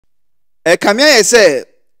Kamia say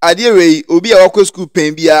ade we obi a wakɔ school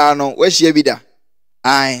pen bia no we hye bi da.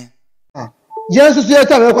 Ai. Jesus so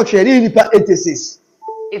time we ko twere ni pa 86.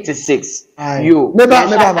 86. You. Meba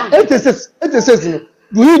 86 no.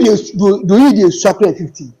 Do you dey chocolate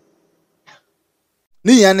 50?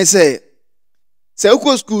 Ni yan say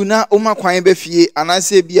ukɔ school na o ma kwan ba fie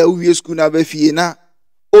anase bia wo wie school na ba fie na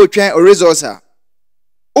o twen o resource a.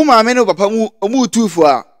 O ma me no papa mu tufo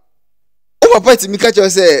a. O papa ti mi ka cho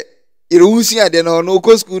say Iruhusi ade no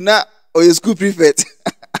ukɔ school na o school prefect.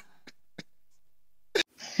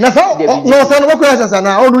 Na fa no say no ko yasa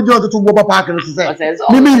na o do jo to bo papa kan say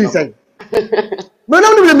me say me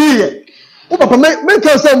no me ye o papa me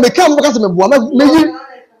tell say me kam because me boa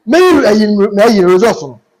me yi resource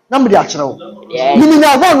no na me dey akere wo me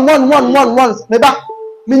nya 1 me ba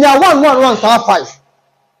me nya 1 star 5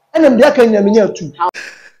 enem dey aka nya me nya 2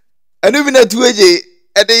 anu bi na 2 eje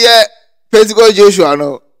e dey ye Pentecost Joshua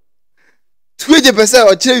no 2 eje pese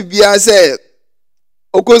o kire bia say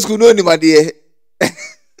ukɔ school no ni made.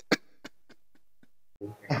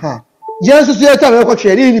 Jesus so time we ko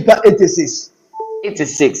twere ni pa 86.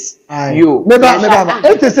 86. You. Meba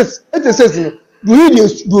 86 no. Do you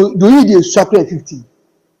dey chocolate 50?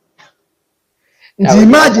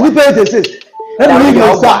 Imagine ni pa 86. And we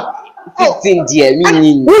go 15 dear me.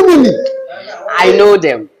 I know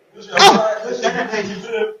them.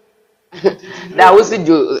 That was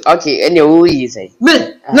the okay, and who is say? Me.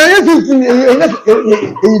 Na you 15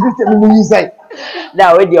 you say.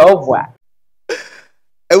 That way the over.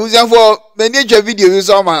 For many video you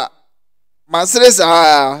saw my stress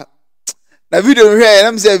na video here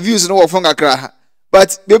and say views no won kakra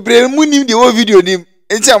but be brain mu nim the whole video nim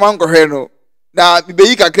enti am anko hwe no na be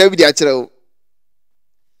yi kakra bi dia kire wo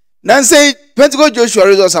nan say Pentecost Joshua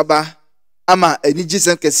results aba ama eni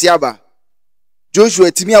jisen kese aba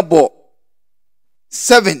Joshua timi abo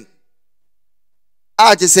 7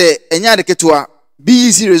 je say enya de ketua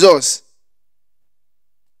BECE results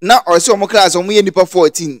na also mo class o mo ye nipa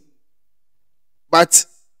 14 but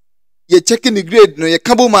ye checking the grade no ye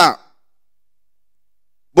kaboma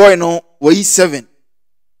boy no we 7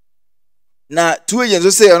 na 2 agents so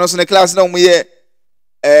say on so na class na mo ye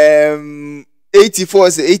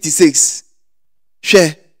 84 say 86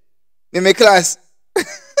 hwe me class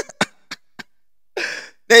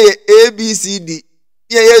na ye ABCD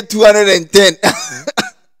ye 210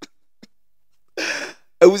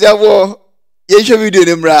 awuzavo ye show video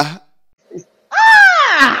nemra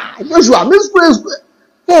Joshua miss praise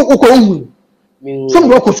some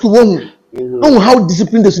go school know how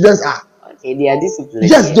disciplined the students are. Okay, they are disciplined.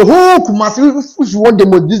 Yes, the whole Kumasi if you want the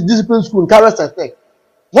most disciplined school in character effect.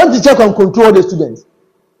 One teacher can control the students.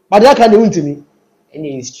 But that can win to me. And it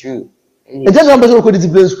is true. And just one person go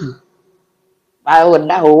discipline school. I would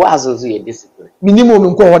that was also a discipline. Minimum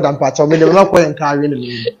in co than patch or me not quite carrying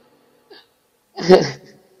me.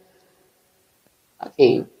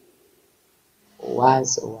 Okay.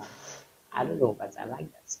 Was I don't know, but I like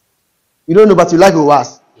that. You don't know, but you like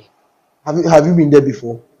was. Yeah. Have you been there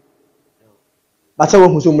before? No. But I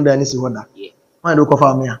want to someone that is wonder. Yeah. Why do you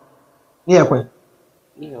call me? Yeah, quite.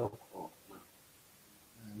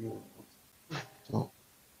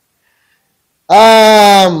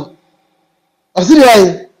 I see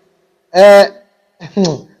why.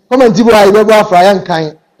 Come and see why you go for young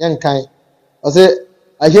kind. I say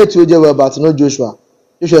I hear to you about no Joshua.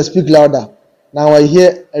 Joshua speak louder. Now I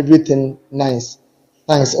hear everything nice.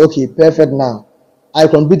 Thanks. Okay, perfect now. I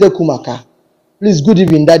completed Kumaka. Please, good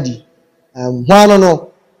evening, Daddy.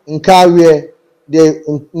 No. In career,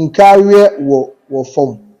 were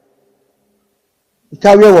form. In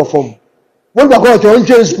career were form. What about your own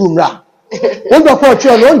training school, ra? What about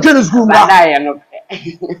your own training school, ra?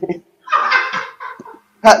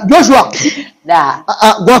 Joshua. Da.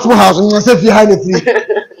 Gospel house. I'm going to say behind the tree.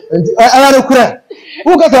 I don't care.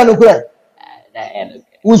 Who got on the prayer?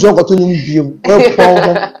 Who's your opportunity?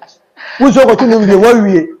 Who's your opportunity? What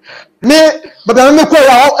we me, but I'm not quite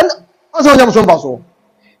out. I'm so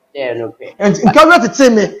Yeah, no pay. and in Canada to tell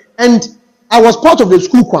me, and I was part of the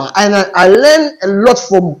school choir, and I learned a lot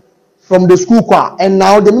from the school choir, and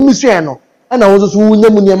now the ministry, and I was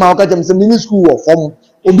also mini school from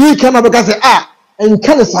Obi came up because and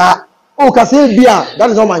Canada, that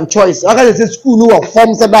is not my choice. I can say school no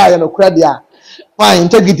form said I am a credit. Fine,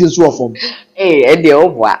 integrity is so form. Hey, and the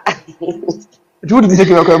over. It would be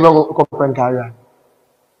taking a career.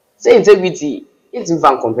 Say integrity, it's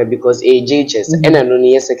even compared because JHS and I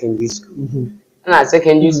know secondary school. And at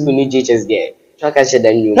secondary school, need JHS there. Track I said,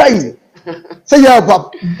 you hey, say, yeah,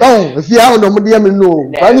 papa. Oh, if you have no money,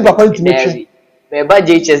 no, I need papa to make sure. But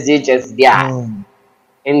JHS, there.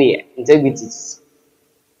 And yeah, integrity.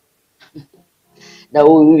 That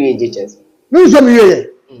will be JHS. Me so me ye.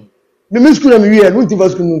 Me school me ye, no tiva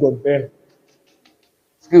school no go.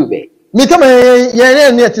 School be. Me come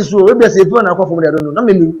ye near to so we be say people na kwa from there don't know. Na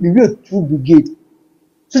me two brigade.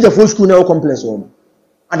 So the full school now complex one.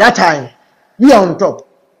 At that time, we are on top.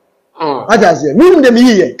 I just say, me dem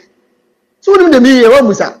ye. So dem ye, what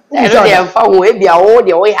musa? They found way be all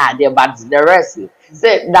the way had there, but the rest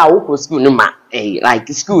say that we school no ma, like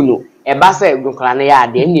school no. E ba say go kala na ya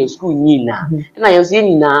de na school ni na. Na you say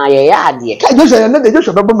ni na ya de. Joshua na de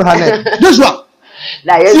Joshua baba me Joshua.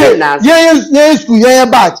 Da ye na. Ye school ye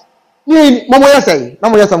batch. Ni mama ya say,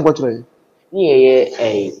 mama ya sam kwotro. Ni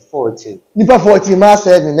ye 14. Nipa 14 ma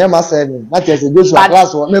 7, na ma 7. Na just Joshua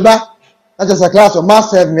class 1. Me ba. Na just class 1 ma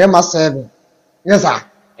 7, na ma 7. Yes sir.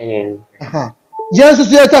 Jesus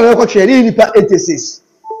say time we kwotro ni nipa 86.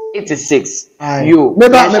 86. You. Me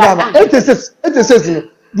ba 86. 86.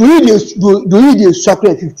 Do you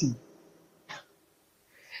chocolate 50?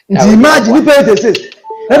 Imagine you pay 86.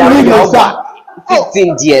 That will be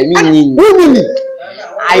 15 dear me.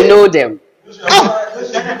 I know them.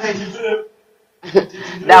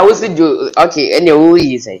 That was do okay. Anyway, who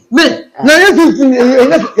is it? Me. Now you 15.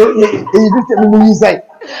 You say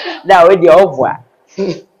that way the over.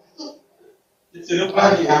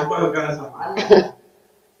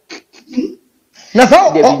 Na so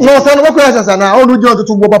no so no kwesa sana na onu jo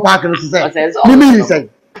to bo park no say me say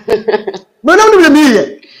me no me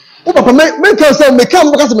here o papa me can say me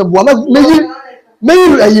can because me boa me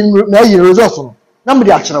na yi results no na me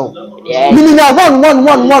dey akere wo me nya 1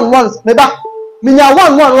 me ba me nya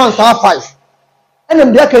 1 star 5 and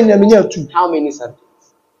me dey kan nya me nya 2. How many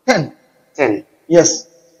subjects? 10. Yes.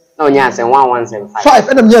 No nya say 1175. 5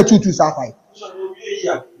 and me nya 2 star 5.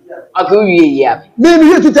 Okay, we here.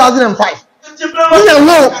 Me 2005. Me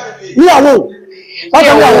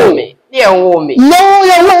No,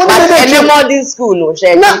 but any modern school, no,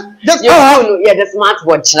 share. Just yeah, the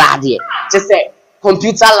smartwatch, lad. Just say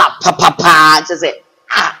computer lab, papa, just say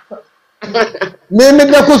me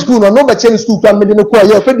go school no be change school plan me no call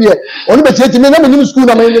here fe dey onu be change me na me school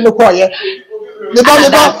na me no call here me ba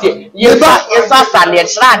yes stand there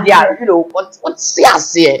try there you know what see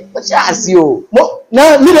ase o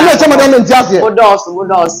na me dey tell madam nti ase bodos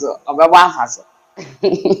obeba afaso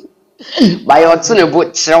by your tune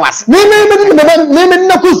boot chere was me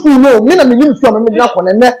na go school no me na me school me na ko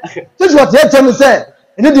na this what you tell me say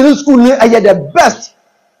in the school ni I the best.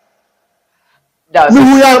 We are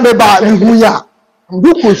me ya.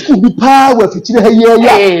 Do ko school bi pa wa fitire ha ye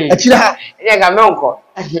ya. Akire ha. Ya ga me onko.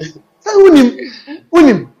 Say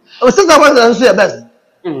unim. O say that was the best.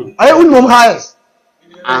 I unim highest.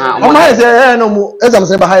 On highest no mo exam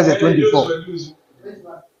say highest 24.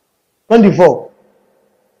 24.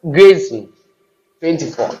 Grades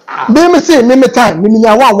 24. Me say me time me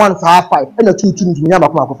nya 1 5 and 2 me nya ba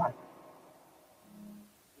 5.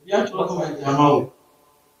 You talk about Jamal.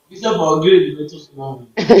 It's about grade the school.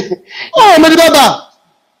 Oh, me baba.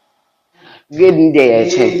 Grade there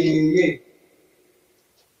check.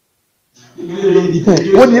 O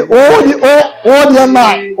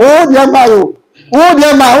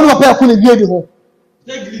pay ku ni grade ho.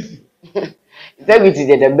 Integrity is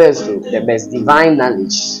the best divine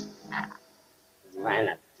knowledge. Divine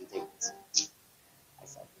knowledge.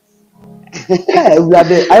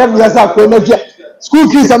 I have just a school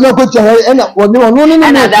fees are not going to end up no.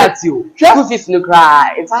 And that's you. School fees no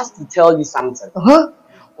cry. It has to tell you something.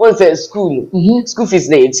 Once a school fees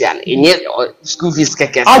na etian. School fees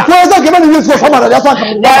keke. I was not given this for some other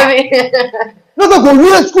no go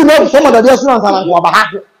school no some other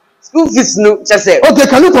school fees no just say. Okay,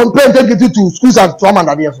 can you compare integrity to schools and some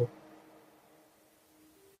other there so?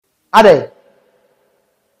 Are they?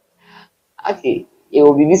 Okay, it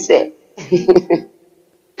will be said.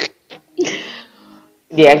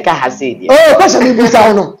 The anchor has said. Oh, question me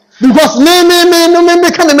no. Because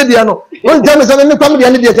me can media no. One time say me come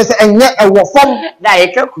media dey say enye ewo form. Da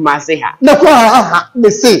ye ka Kumasi ha. Na kwa me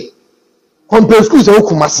say compare schools e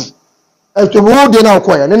Kumasi. E to wo dey na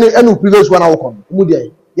kwa ya na previous one na wo kom. Mu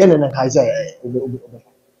dey ye na kai say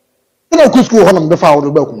na school ho na me fa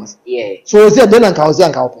wo be Kumasi. Yeah. So say dey na kai say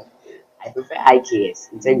anka wo. I prefer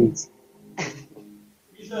IKS integrity.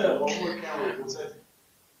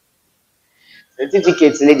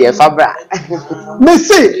 Certificates need your fabra. Me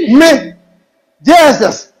say me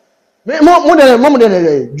JSS. Me more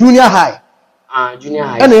than junior high. Junior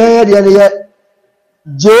high. And the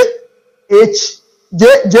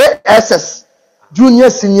JSS. Junior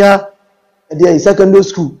senior the secondary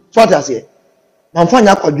school. So what I say. Na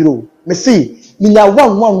mfanya kwaduro. Me say me na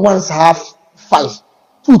 1 half 5.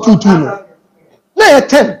 2 no. Na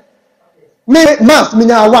 10. Me math me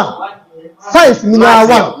na 1. Science mean one.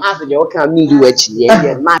 Math you can mean do it.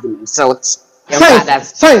 Yeah, math themselves.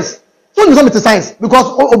 Science. So you something science because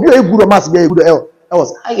obi a good maths be a good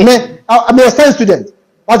else. Me, I'm a science student.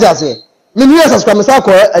 What I say? Me years as kwame sa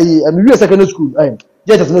ko me secondary school.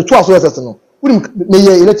 Just no 12 years no. Me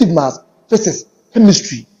elective maths, physics,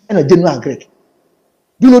 chemistry, and general and Greek.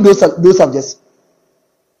 Do you know those subjects?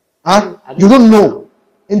 Huh? You don't know.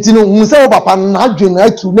 Until you say papa na adwene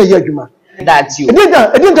to na ye adwuma. That's you. I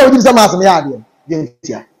didn't tell you some maths me had.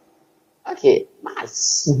 Okay,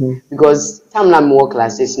 maths. Because some of more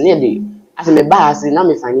classes nearly as a bas, now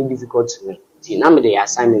me find it difficult to me. Now me the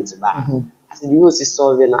assignment to bar. As the use is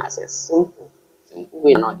solving as a simple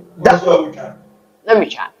way not. That's what we can. Let me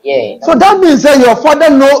try. Yeah. So that means that your father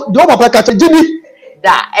know your papa catch a Jimmy.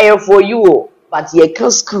 That air for you, but you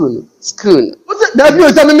can't school. What's it? That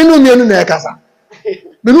means that me no na kasa.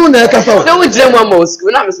 Me no na kasa. No, we dream one more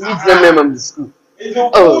school. Now we dream one school.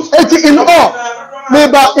 Oh, in all.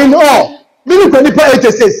 Maybe in all. Me no go nipa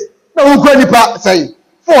 86. Na wo go nipa say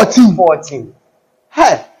 14.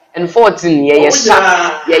 Hey. And 14, yeah,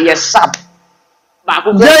 sharp. Yeah,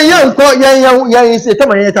 say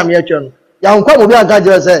come here time here chon. Ya nkwa mo bi aga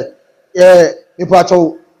je say me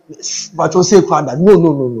pacho say kwanda. No.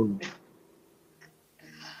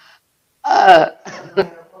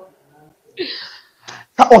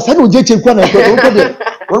 O say no je che kwa na ko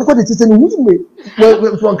won ko de tete no wu me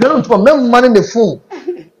from clear to me man in the phone.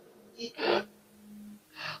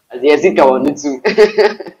 As you see ka won too.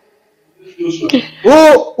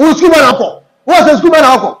 Oh, school man akọ. What's the school man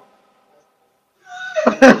akọ?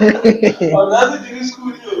 Hey,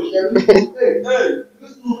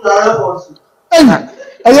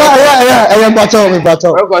 bacho.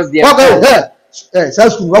 Okay, say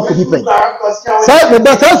school what could be pen. Say me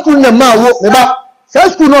say school na ma wo, me ba. Say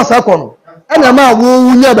school no say kono. E na ma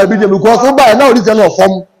wo nya ba bi dem because so ba na ori je no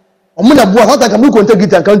form. Omo na bua, so can me contact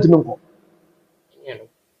it account me nko.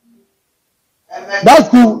 That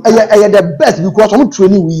school are the best because I'm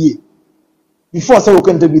training we before say we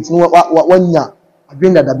can take it one year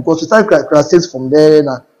Adwene that because we start class 6 from there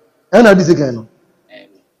na and now this again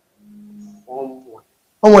form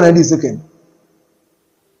one this again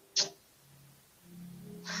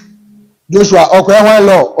Joshua okay one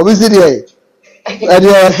law obviously there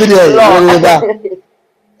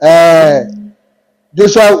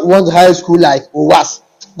Joshua went high school like was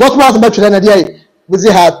got mass about children there we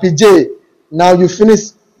have PJ. Now you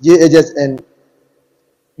finish JHS and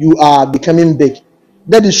you are becoming big.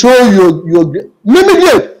 That is show you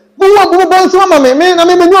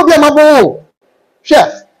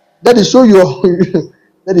chef. That is show you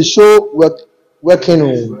that is show working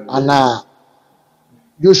and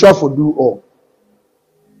Joshua for do all.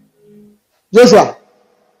 Joshua.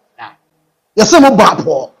 Yeah. Yes, some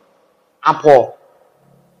apple.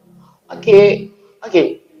 Okay.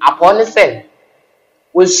 Apple say.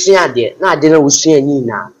 We share there. Now, dinner we share ni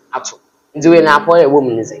na ato. Nti we na apɔ a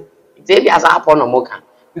woman ni say. Nti be as apɔ no mo kan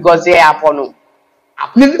because they apɔ no.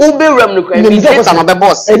 Ube ram no kwan. Bi say some be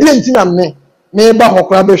boss. E dey nti na me ba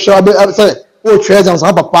hokra be hwa be say o treasure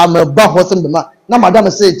some papa me ba ho sem be ma. Na madam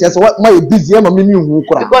say just what my busy ma me ni hu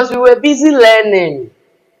kura. Because we were busy learning.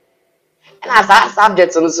 And as our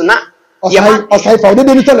subjects no so na. Osai fa de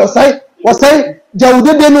ni tell osai. Osai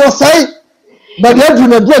jawude de no osai. But you do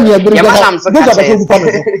not do any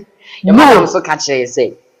madam so catch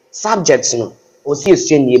say subjects no or see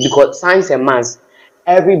strange because science and maths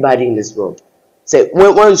everybody in this world say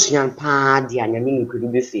when you pa dia nyame could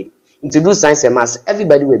be fail to do science and maths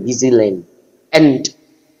everybody were busy learning and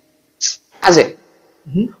as it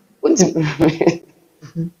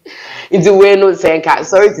into we no say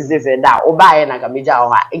sorry to say that oba na ka meja o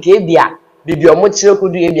ha nke bia bibi o mo chire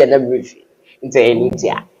kodu e bia na brief into any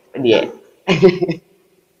dia there.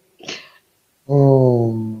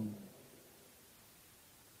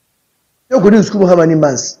 You go to school how many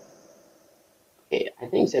months? Okay, I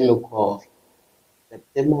think say me call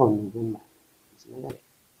September or November.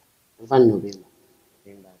 November.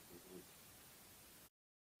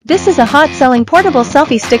 This is a hot-selling portable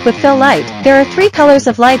selfie stick with fill light. There are 3 colors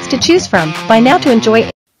of lights to choose from. Buy now to enjoy.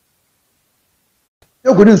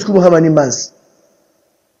 You go to school how many months?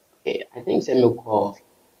 Okay, I think say me call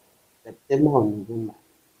September or November.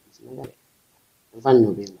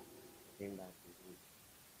 November.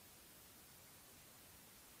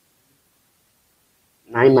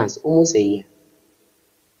 9 months, almost a year.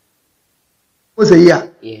 Almost a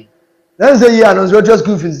year? Yeah. That's a year, no, so just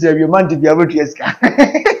school fees there, your man to be able to ask.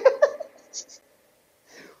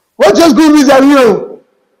 What just school fees are you?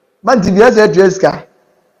 Man to be able to ask.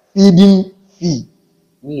 Feeding fee.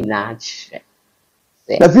 Me not.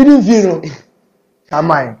 The feeding fee, no?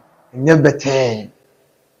 Come on. Nye bete.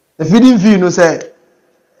 The feeding fee no say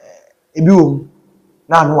ebi wo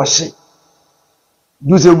na no hye.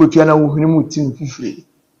 Do say obetua na wo huni mu tim fifire.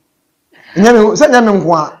 Nya me say nya me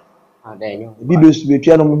nko a. Adenyo. Ebi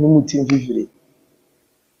betua na mo huni mu tim fifire.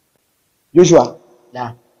 Joshua.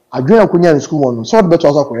 Da. Adwene akonya in school one. So what better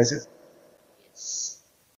also correct.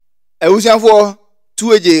 Ewusiafo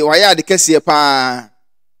tuweje waya ade kese pa.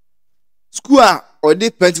 School a odi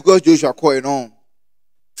Pentecost Joshua koy no.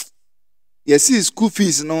 Yes, school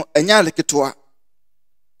fees no enya de ketwa.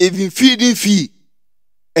 Even feeding fee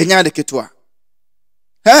enya de ketwa.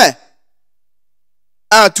 Herh.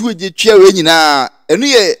 A tuweje twa we nyina enu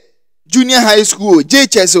ye junior high school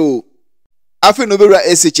JHS o. Afi no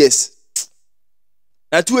bewra SHS.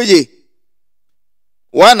 Na tuweje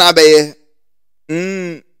wana abaye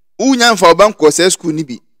unya mfa obanko se school ni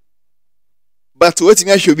bi. But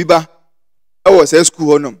wetimi ahwe bi ba e se school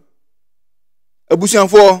honom.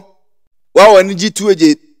 Abusianfo wa wani ji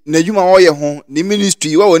tuweje na dwuma wo ye ho ni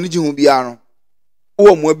ministry wa wani ji ho bia no.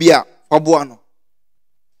 Wo mo bia fabo ano.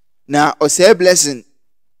 Na ose blessing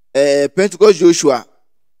Pentecost Joshua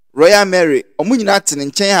Royal Mary omunyina tene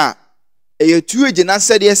nchen a eye tuweje na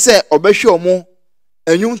sede se obehwe omo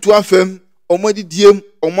enyum to afam omo didiem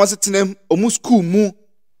omo setenem omo school mu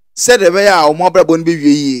sede be ya omo abrabo no be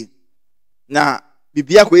wie na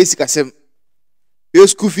bibia kwa esikasem yo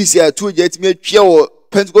school fees ya tuweje atimi atwa wo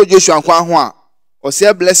Pentecost Joshua kwa ho a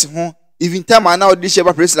ose bless ho even time na odi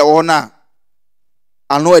ba president wo na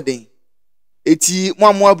ano eden eti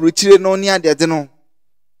mo abrochire no ni ade no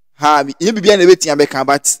ha ye bibia na betia be kan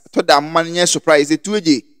but to da man nye surprise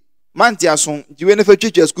tuweje manti aso jiwe na fa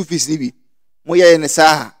twetwa school fees ni bi mo ye ne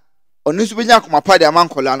saa onu su benya akoma pa de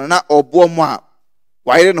amankola no na obo mo a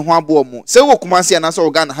waire ne ho abo mo se wo kuma se na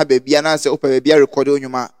so ga na ha ba bia na se opa ba bia record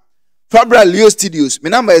onwuma Fabra Leo Studios my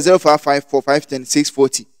number is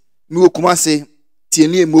 0554510640 mi wo kuma se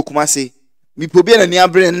tieni mi wo kuma se mi pobia na ni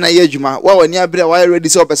abre na ye adwuma wa wani abre wa ready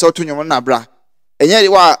se opese otonwom na bra enye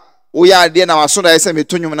wa wo ya ade na waso da se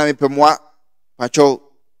metonwom na mepemoa pacho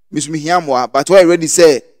misumi hiamoa but wa ready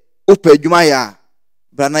se opa adwuma ya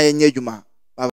bra na ye nya adwuma